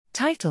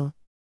Title: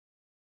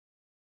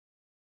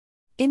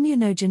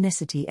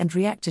 Immunogenicity and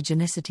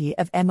reactogenicity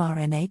of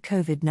mRNA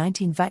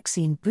COVID-19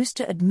 vaccine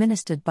booster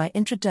administered by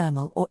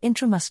intradermal or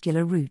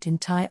intramuscular route in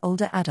Thai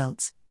older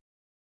adults.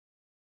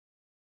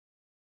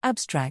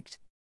 Abstract.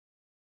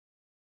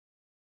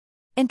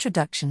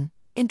 Introduction.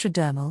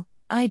 Intradermal,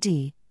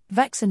 ID,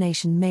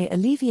 vaccination may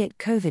alleviate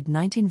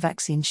COVID-19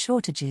 vaccine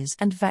shortages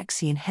and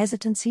vaccine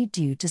hesitancy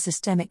due to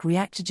systemic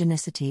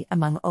reactogenicity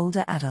among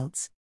older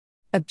adults.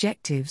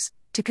 Objectives: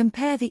 to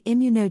compare the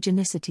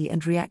immunogenicity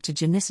and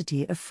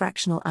reactogenicity of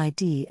fractional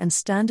ID and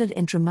standard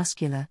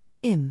intramuscular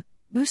 (IM)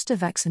 booster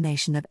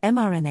vaccination of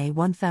mRNA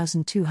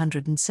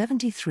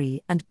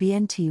 1273 and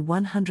BNT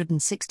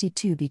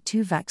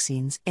 162b2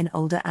 vaccines in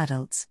older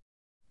adults.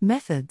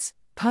 Methods: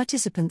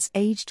 participants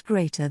aged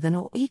greater than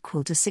or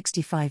equal to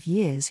 65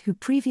 years who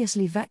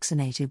previously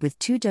vaccinated with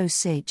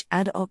 2-dose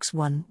ad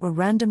OX1 were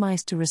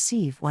randomized to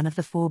receive one of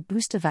the 4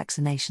 booster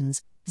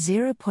vaccinations,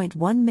 0.1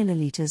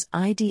 ml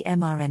ID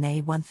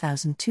mRNA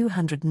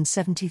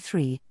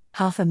 1273,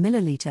 half a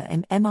milliliter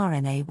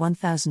mRNA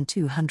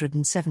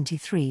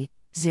 1273,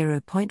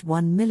 0.1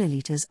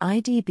 ml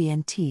ID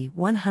BNT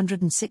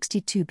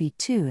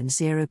 162b2 and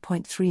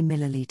 0.3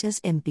 ml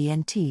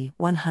BNT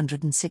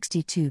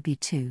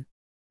 162b2.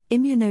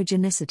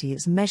 Immunogenicity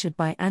is measured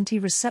by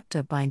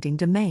anti-receptor binding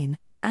domain,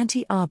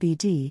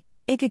 anti-RBD,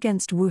 IG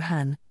against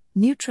Wuhan,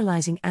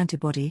 neutralizing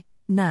antibody,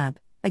 NAB,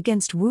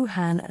 against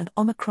Wuhan and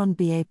Omicron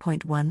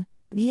BA.1,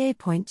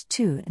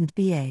 BA.2 and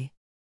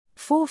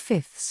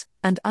BA.4/5,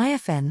 and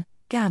IFN,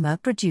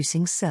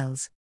 gamma-producing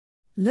cells.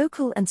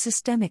 Local and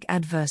systemic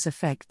adverse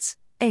effects,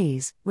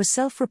 AEs, were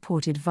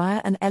self-reported via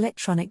an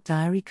electronic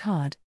diary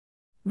card.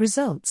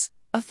 Results: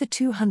 of the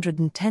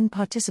 210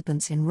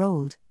 participants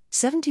enrolled,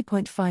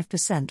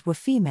 70.5% were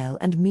female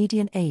and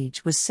median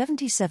age was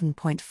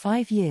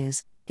 77.5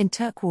 years,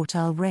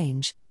 interquartile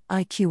range,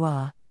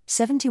 IQR,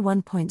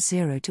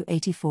 71.0 to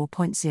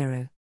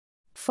 84.0.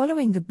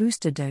 Following the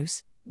booster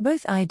dose,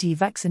 both ID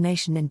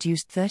vaccination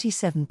induced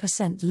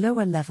 37%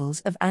 lower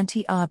levels of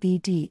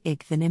anti-RBD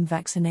IG than IM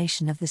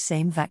vaccination of the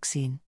same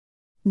vaccine.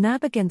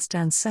 NAB against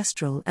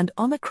ancestral and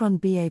Omicron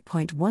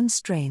BA.1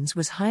 strains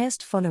was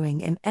highest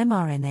following IM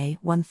mRNA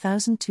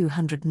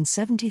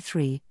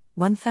 1273,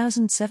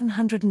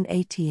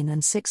 1718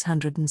 and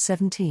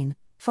 617,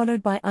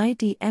 followed by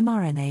ID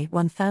mRNA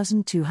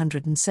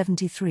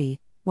 1273,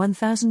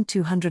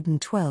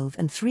 1212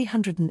 and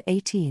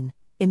 318,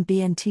 in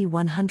BNT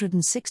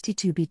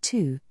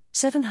 162b2,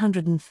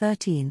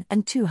 713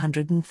 and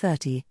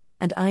 230,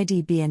 and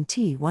ID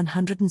BNT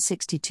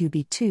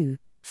 162b2,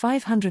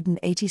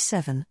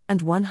 587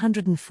 and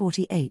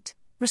 148,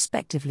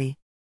 respectively.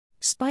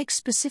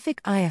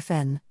 Spike-specific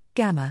IFN,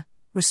 gamma,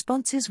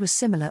 responses were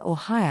similar or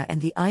higher in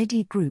the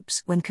ID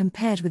groups when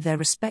compared with their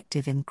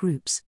respective IM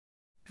groups.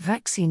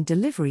 Vaccine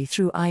delivery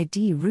through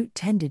ID route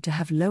tended to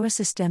have lower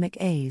systemic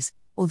AEs,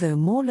 although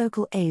more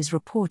local AEs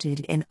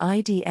reported in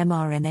ID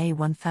mRNA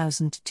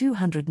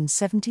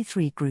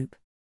 1273 group.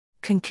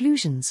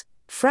 Conclusions: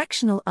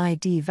 fractional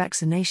ID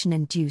vaccination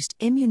induced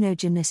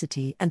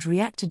immunogenicity and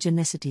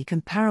reactogenicity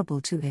comparable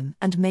to IM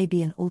and may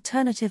be an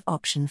alternative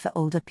option for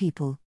older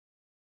people.